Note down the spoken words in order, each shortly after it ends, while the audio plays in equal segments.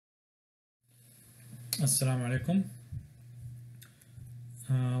السلام عليكم.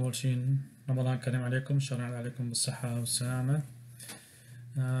 أول شيء رمضان كريم عليكم، إن شاء الله عليكم بالصحة والسلامة.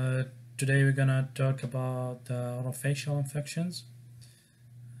 Today we're gonna talk about orofacial infections.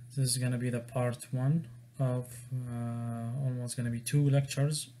 This is gonna be the part one of almost gonna be 2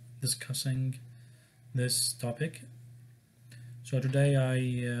 lectures discussing this topic. So today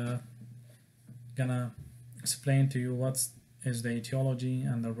I gonna explain to you what is the etiology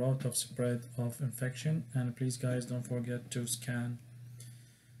and the route of spread of infection, and please guys don't forget to scan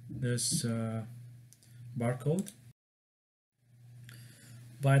this barcode.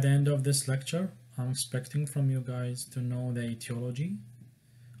 By the end of this lecture, I'm expecting from you guys to know the etiology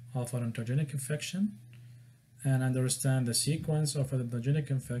of an odontogenic infection and understand the sequence of an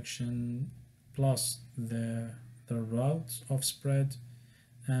odontogenic infection plus the routes of spread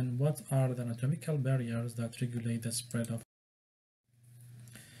and what are the anatomical barriers that regulate the spread of.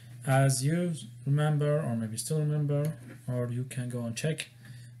 As you remember, or maybe still remember, or you can go and check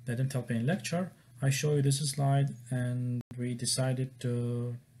the dental pain lecture, I show you this slide and we decided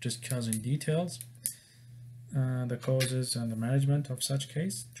to discuss in details the causes and the management of such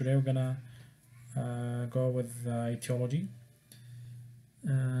case. Today we're gonna go with the etiology,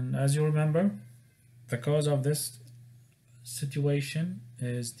 and as you remember, the cause of this situation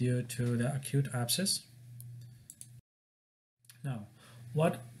is due to the acute abscess. Now,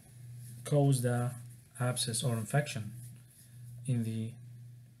 what caused the abscess or infection in the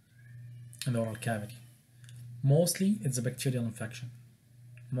oral cavity? Mostly it's a bacterial infection.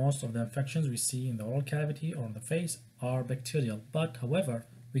 Most of the infections we see in the oral cavity or in the face are bacterial, but however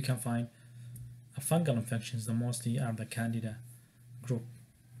we can find fungal infections that mostly are the Candida group.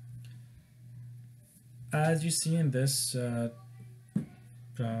 As you see in this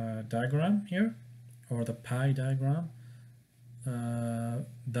diagram here, or the pie diagram,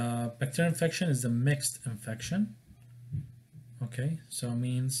 the bacterial infection is a mixed infection. Okay, so it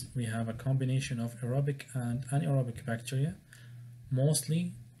means we have a combination of aerobic and anaerobic bacteria.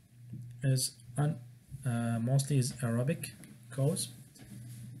 Mostly is aerobic cause,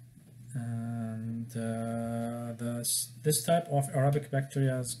 and this type of aerobic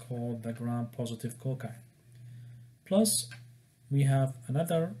bacteria is called the gram-positive cocci. Plus, we have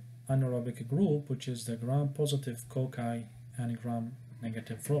another anaerobic group, which is the gram-positive cocci and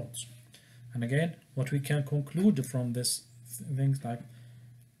gram-negative rods. And again, what we can conclude from this things like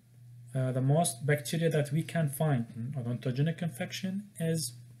the most bacteria that we can find in odontogenic infection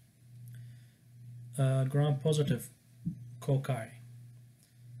is gram-positive cocci.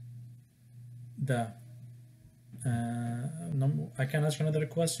 I can ask another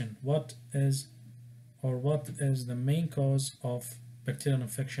question: what is the main cause of bacterial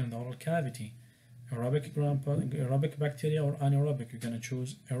infection in the oral cavity? Aerobic bacteria or anaerobic? You're going to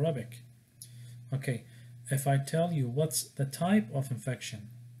choose aerobic. Okay, if I tell you what's the type of infection,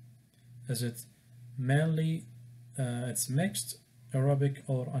 is it mainly it's mixed aerobic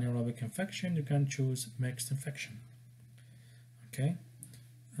or anaerobic infection? You can choose mixed infection. Okay,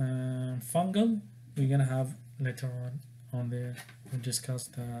 fungal we're gonna have later on there. We'll discuss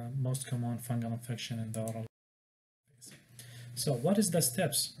the most common fungal infection in the oral. So what are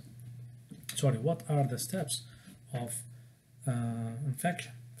the steps of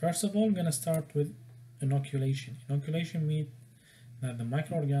infection? First of all, we're gonna start with inoculation. Inoculation means that the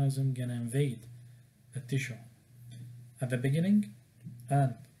microorganism gonna invade the tissue at the beginning,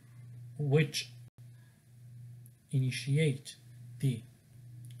 and which initiate the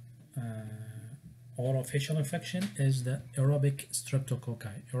orofacial infection is the aerobic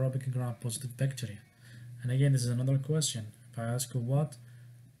streptococci, aerobic gram-positive bacteria. And again, this is another question. If I ask you what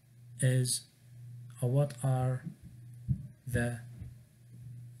are the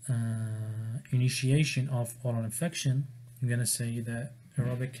initiation of oral infection, I'm gonna say the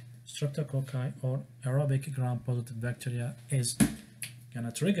aerobic streptococci or aerobic gram-positive bacteria is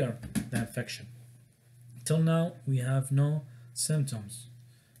gonna trigger the infection. Till now we have no symptoms,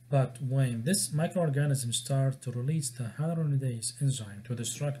 but when this microorganism starts to release the hyaluronidase enzyme to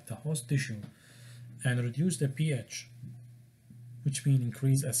destruct the host tissue and reduce the pH, which means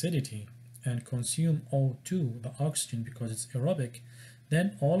increase acidity, and consume O2, the oxygen, because it's aerobic,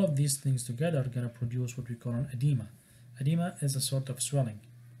 then all of these things together are going to produce what we call an edema. Edema is a sort of swelling.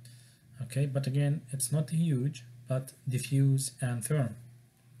 Okay, but again, it's not huge, but diffuse and firm.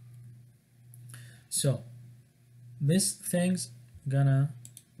 So these things gonna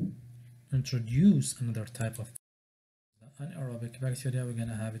introduce another type of anaerobic bacteria. We're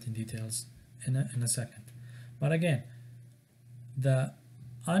gonna have it in details in a second. But again, the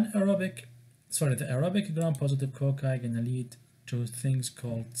aerobic gram-positive cocci gonna lead to things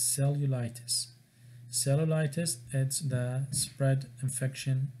called cellulitis. Cellulitis, it's the spread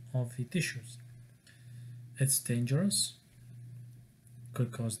infection of the tissues. It's dangerous,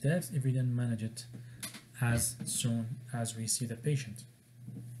 could cause death if we didn't manage it as soon as we see the patient.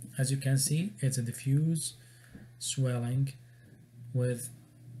 As you can see, it's a diffuse swelling with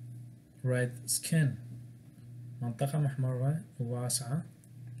red skin. منطقة محمرة وواسعة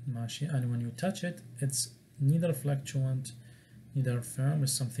ماشي, and when you touch it, it's neither fluctuant, neither firm,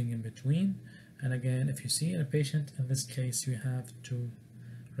 it's something in between. And again, if you see a patient in this case, you have to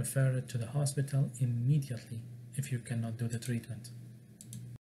refer it to the hospital immediately if you cannot do the treatment.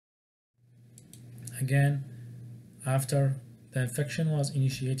 Again, after the infection was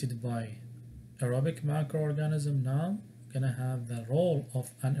initiated by aerobic microorganism, now gonna have the role of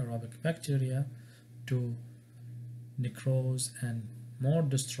anaerobic bacteria to necrose and more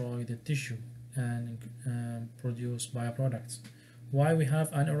destroy the tissue and produce bioproducts. Why we have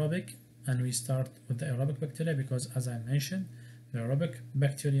anaerobic and we start with the aerobic bacteria? Because as I mentioned, the aerobic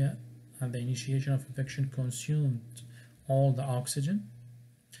bacteria at the initiation of infection consumed all the oxygen.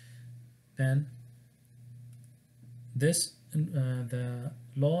 Then this the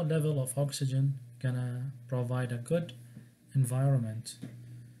low level of oxygen gonna provide a good environment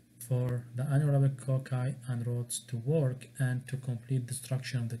for the anaerobic cocci and rods to work and to complete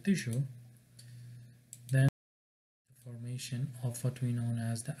destruction of the tissue. Then the formation of what we know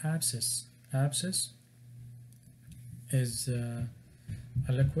as the abscess. Abscess is a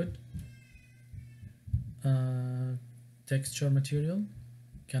liquid texture material,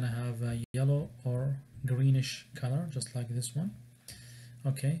 can have a yellow or greenish color, just like this one.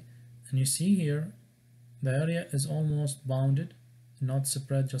 Okay, and you see here the area is almost bounded, not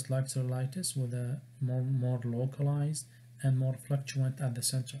spread just like cellulitis, with a more localized and more fluctuant at the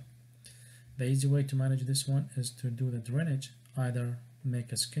center. The easy way to manage this one is to do the drainage, either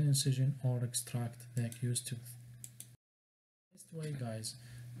make a skin incision or extract the accused tooth. The best way, guys,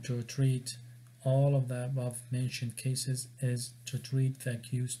 to treat all of the above mentioned cases is to treat the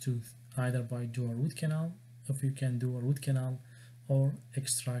accused tooth either by do a root canal, if you can do a root canal, or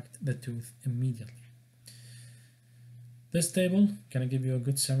extract the tooth immediately. This table can give you a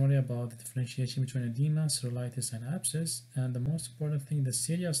good summary about the differentiation between edema, cellulitis, and abscess, and the most important thing, the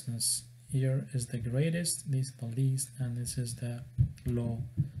seriousness. Here is the greatest, this is the least, and this is the low,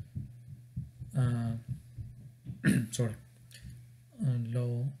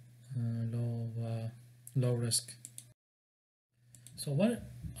 low risk. So what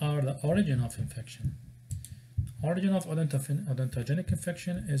are the origin of infection? Origin of odontogenic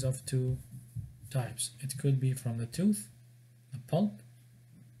infection is of two types. It could be from the tooth, the pulp,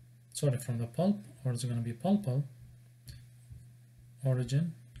 from the pulp, or it's going to be pulpal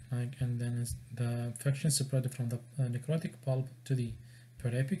origin, and then the infection spread from the necrotic pulp to the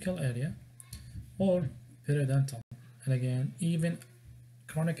periapical area, or periodontal. And again, even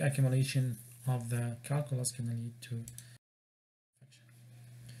chronic accumulation of the calculus can lead to infection.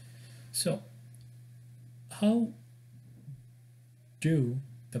 So, how do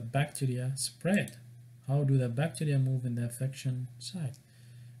the bacteria spread? How do the bacteria move in the infection site?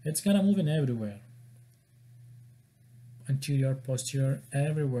 It's gonna move in everywhere, anterior, posterior,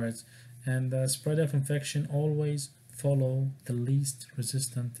 everywhere, and the spread of infection always follow the least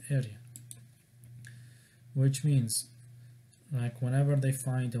resistant area, which means like whenever they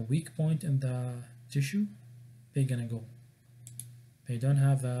find a weak point in the tissue, they're gonna go. They don't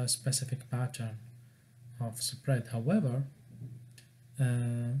have a specific pattern of spread. However,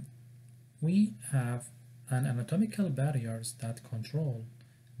 we have an anatomical barriers that control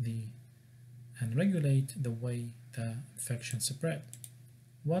and regulate the way the infection spread.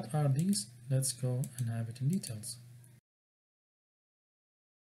 What are these? Let's go and have it in details.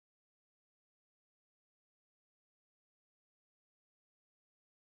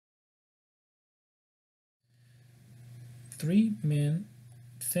 Three main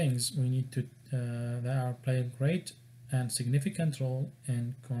things we need to that are play a great and significant role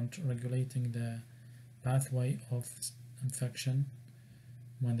in regulating the pathway of infection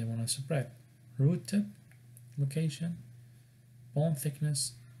when they want to spread: root tip location, bone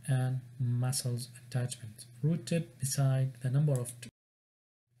thickness, and muscles attachment. Root tip beside the number of two.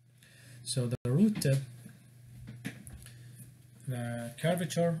 So the root tip, the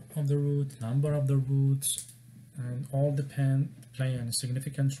curvature of the root, number of the roots, and all play a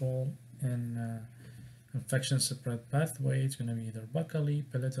significant role in infection spread pathway. It's going to be either buccally,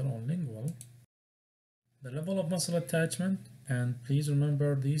 palatal, or lingual. The level of muscle attachment, and please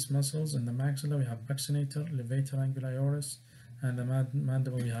remember these muscles in the maxilla we have buccinator, levator angulioris, and the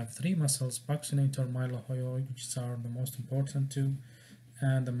mandible we have three muscles: buccinator, mylohyoid, which are the most important two,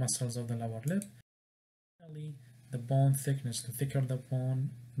 and the muscles of the lower lip. Finally, the bone thickness. The thicker the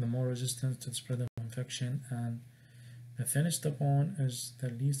bone, the more resistant to the spread of infection, and the thinnest the bone is the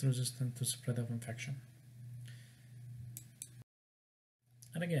least resistant to spread of infection.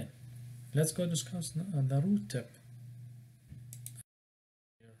 And again, let's go discuss the root tip.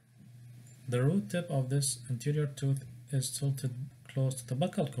 The root tip of this anterior tooth is tilted close to the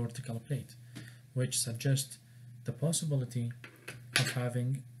buccal cortical plate, which suggests the possibility of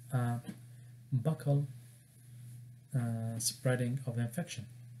having a buccal spreading of the infection.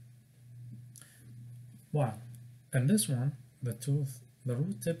 While in this one, the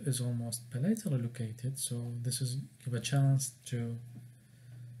root tip is almost palatally located, so this is give a chance to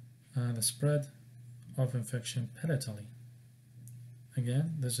the spread of infection palatally.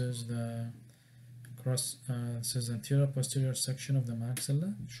 Again, this is the this is the anterior posterior section of the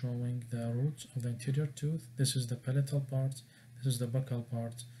maxilla, showing the roots of the anterior tooth. This is the palatal part. This is the buccal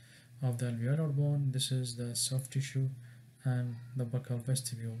part of the alveolar bone. This is the soft tissue and the buccal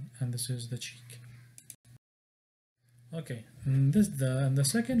vestibule, and this is the cheek. Okay, in the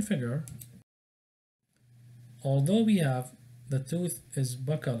second figure, although we have the tooth is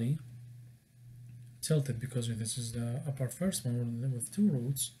buccally tilted because this is the upper first one with two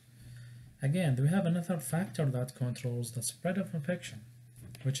roots. Again, we have another factor that controls the spread of infection,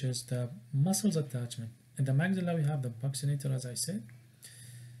 which is the muscles attachment. In the maxilla, we have the buccinator, as I said.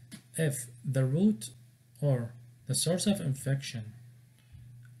 If the root or the source of infection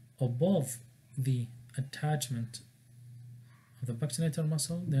above the attachment of the buccinator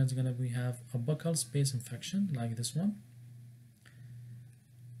muscle, then it's we have a buccal space infection like this one.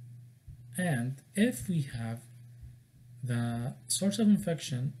 And if we have the source of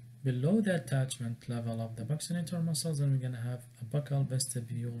infection below the attachment level of the buccinator muscles, then we're going to have a buccal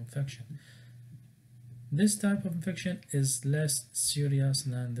vestibule infection. This type of infection is less serious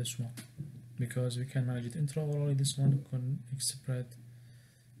than this one because we can manage it intraorally. This one can spread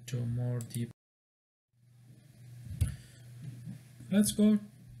to more deep. Let's go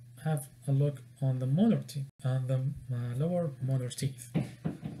have a look on the molar teeth, on the lower molar teeth.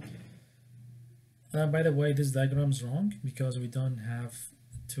 By the way, this diagram is wrong because we don't have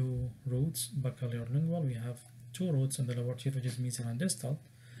two roots, buccally or lingual. We have two roots in the lower teeth, which is mesial and distal.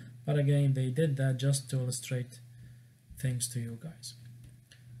 But again, they did that just to illustrate things to you guys.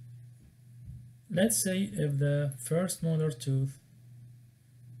 Let's say if the first molar tooth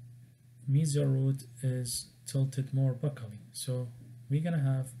mesial root is tilted more buccally. So we're gonna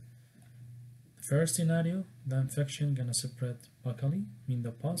have the first scenario, the infection gonna spread buccally, mean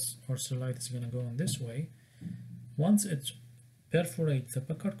the pus or cellulitis is gonna go in this way. Once it perforates the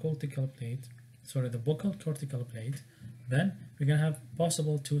buccal cortical plate, the buccal cortical plate, then we're gonna have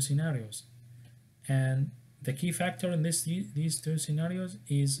possible two scenarios. And the key factor in these two scenarios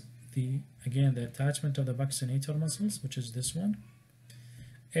is the attachment of the buccinator muscles, which is this one.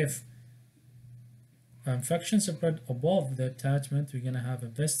 If infection spread above the attachment, we're gonna have a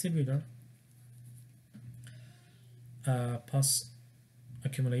vestibular pus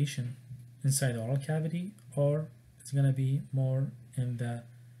accumulation inside the oral cavity, or it's gonna be more in the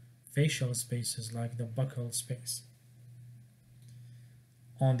facial spaces like the buccal space.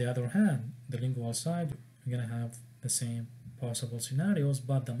 On the other hand, the lingual side, we're gonna have the same possible scenarios,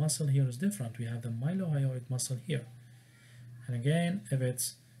 but the muscle here is different. We have the mylohyoid muscle here, and again, if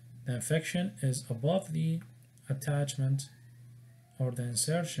it's the infection is above the attachment or the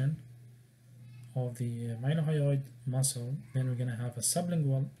insertion of the mylohyoid muscle, then we're gonna have a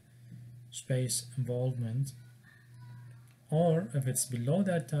sublingual space involvement. Or if it's below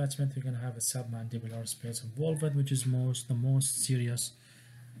the attachment, we're gonna have a submandibular space involvement, which is the most serious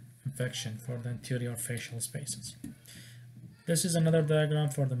infection for the anterior facial spaces. This is another diagram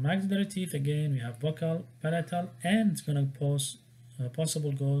for the maxillary teeth. Again, we have buccal, palatal, and it's gonna pose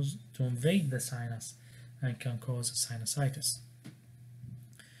possible goes to invade the sinus and can cause sinusitis.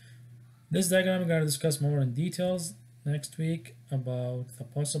 This diagram we're going to discuss more in details next week about the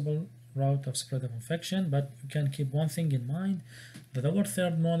possible route of spread of infection, but you can keep one thing in mind: the lower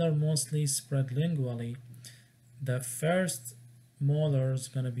third molar mostly spread lingually. The first molar is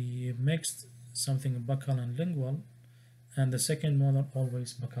going to be mixed, something buccal and lingual, and the second molar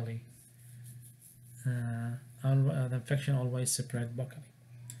always buccally. The infection always spread buccally.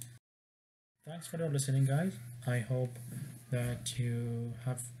 Thanks for your listening, guys. I hope that you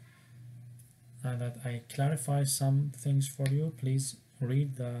have that I clarify some things for you. Please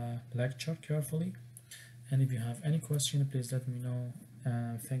read the lecture carefully, and if you have any question, please let me know.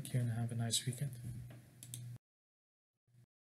 Thank you and have a nice weekend.